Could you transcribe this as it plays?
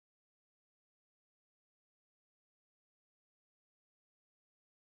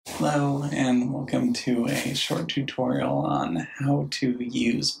Hello and welcome to a short tutorial on how to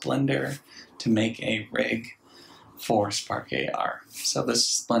use Blender to make a rig for SparkAR. So this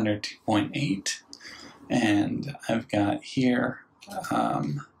is Blender 2.8 and I've got here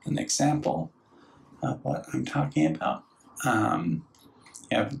an example of what I'm talking about. You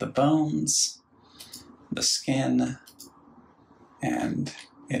have the bones, the skin, and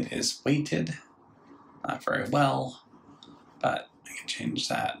it is weighted, not very well, but I can change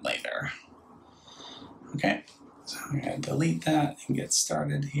that later. Okay, so I'm going to delete that and get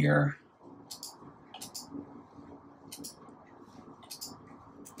started here.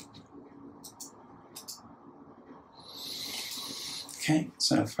 Okay,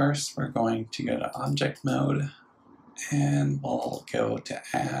 so first we're going to go to Object Mode and we'll go to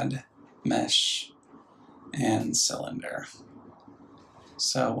Add, Mesh, and Cylinder.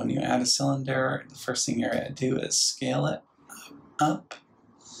 So when you add a cylinder, the first thing you're going to do is scale it up,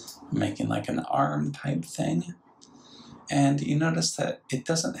 making like an arm type thing. And you notice that it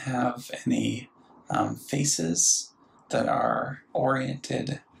doesn't have any faces that are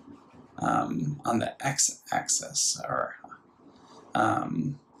oriented on the x-axis, or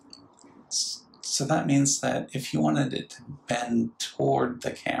so that means that if you wanted it to bend toward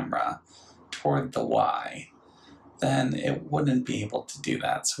the camera, toward the Y, then it wouldn't be able to do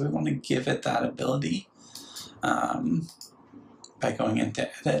that. So we want to give it that ability by going into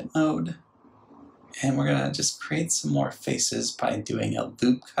Edit Mode. And we're going to just create some more faces by doing a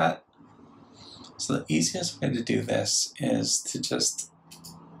loop cut. So the easiest way to do this is to just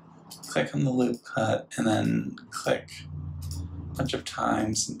click on the loop cut and then click a bunch of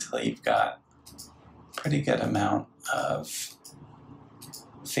times until you've got a pretty good amount of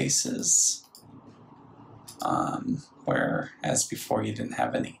faces, whereas before you didn't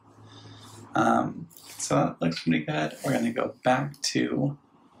have any. So that looks pretty good. We're going to go back to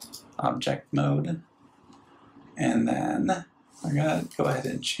Object Mode, and then we're going to go ahead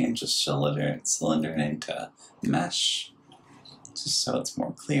and change the cylinder name to Mesh, just so it's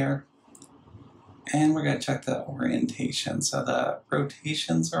more clear. And we're going to check the orientation. So the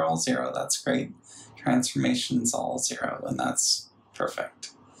rotations are all 0, that's great. Transformations all 0, and that's perfect.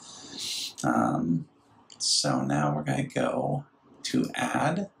 So now we're going to go to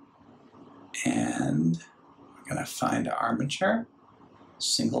Add, and we're going to find Armature,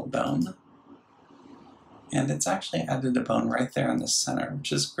 single bone. And it's actually added a bone right there in the center,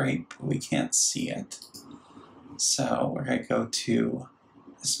 which is great, but we can't see it. So we're going to go to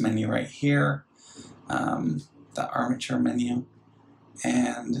this menu right here, the Armature menu,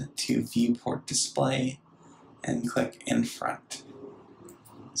 and to Viewport Display, and click In Front.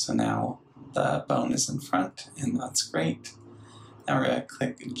 So now the bone is in front, and that's great. Now we're going to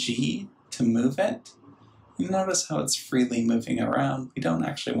click G to move it. You notice how it's freely moving around. We don't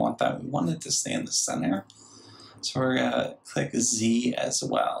actually want that. We want it to stay in the center. So we're going to click Z as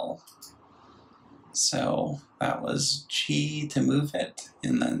well. So that was G to move it,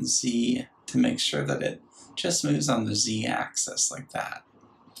 and then Z to make sure that it just moves on the Z axis like that.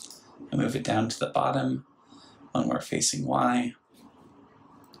 And move it down to the bottom when we're facing Y.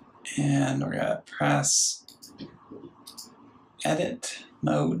 And we're going to press Edit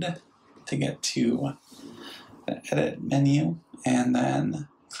Mode to get to the Edit menu, and then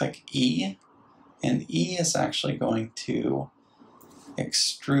click E. And E is actually going to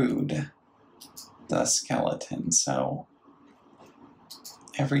extrude the skeleton. So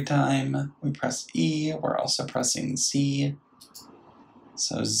every time we press E, we're also pressing Z.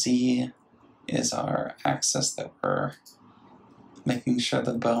 So Z is our axis that we're making sure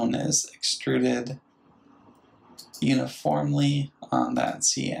the bone is extruded uniformly on that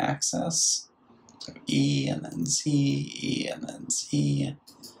Z axis. So E and then Z, E and then Z,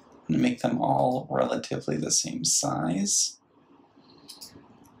 and make them all relatively the same size.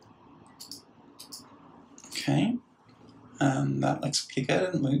 Okay, that looks pretty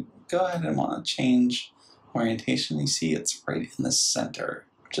good, and we go ahead and want to change orientation. You see it's right in the center,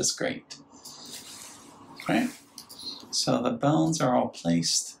 which is great. Okay. So the bones are all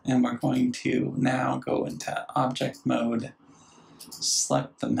placed, and we're going to now go into Object Mode,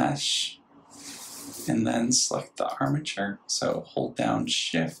 select the Mesh, and then select the Armature. So hold down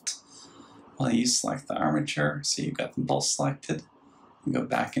Shift while you select the Armature, so you've got them both selected. And go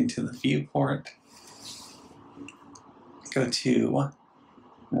back into the viewport, go to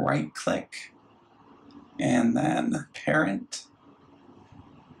right-click, and then Parent,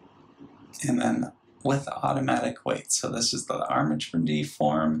 and then with automatic weight. So this is the armature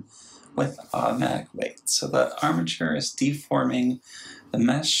deform with automatic weight. So the armature is deforming the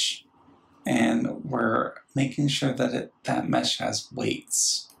mesh, and we're making sure that that mesh has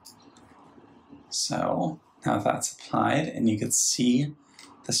weights. So now that's applied, and you can see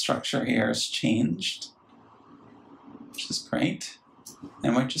the structure here has changed, which is great.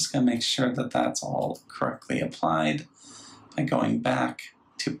 And we're just going to make sure that that's all correctly applied by going back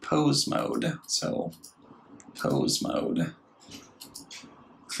to pose mode. So pose mode,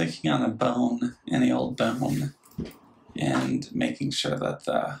 clicking on a bone, any old bone, and making sure that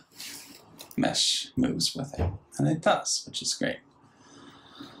the mesh moves with it. And it does, which is great.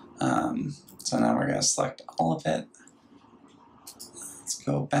 So now we're going to select all of it. Let's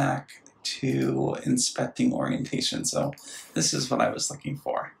go back to inspecting orientation. So this is what I was looking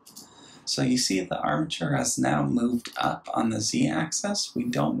for. So you see the armature has now moved up on the z-axis. We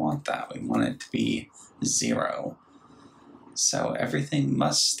don't want that. We want it to be 0. So everything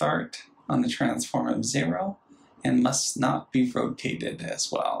must start on the transform of 0 and must not be rotated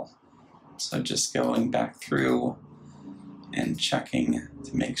as well. So just going back through and checking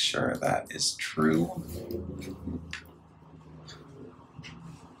to make sure that is true.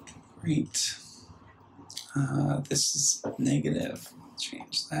 Great. This is negative.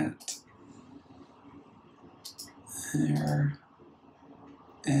 Change that. There.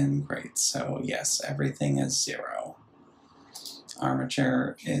 And great. So yes, everything is 0.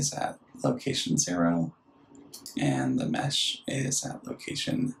 Armature is at location 0, and the mesh is at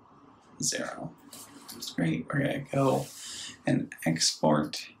location 0. That's great. We're going to go and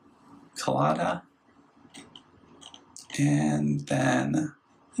export Collada, and then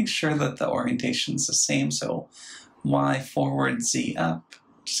make sure that the orientation is the same. So Y forward, Z up.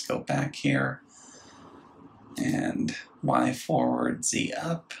 Just go back here, and Y forward, Z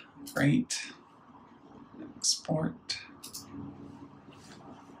up. Great. Export.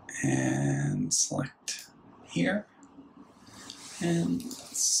 And select here. And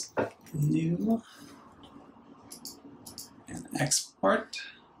let's new and export.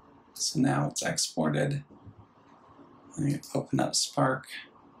 So now it's exported. I'm going to open up Spark,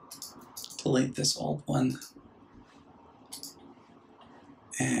 delete this old one,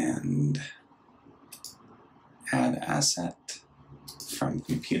 and add asset from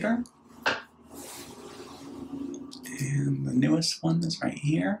computer. And the newest one is right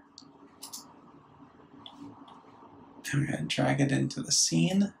here. I'm going to drag it into the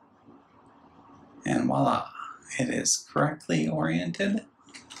scene, and voila, it is correctly oriented,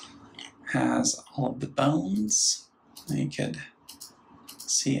 has all of the bones. You could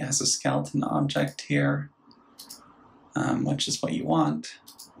see it has a skeleton object here, which is what you want,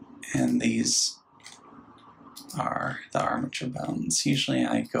 and these are the armature bones. Usually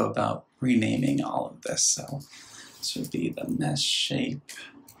I go about renaming all of this, so this would be the mesh shape.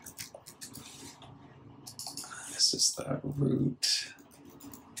 This is the root,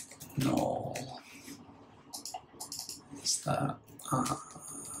 null. It's the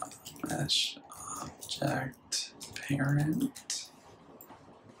mesh object parent,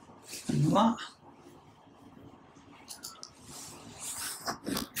 and voila.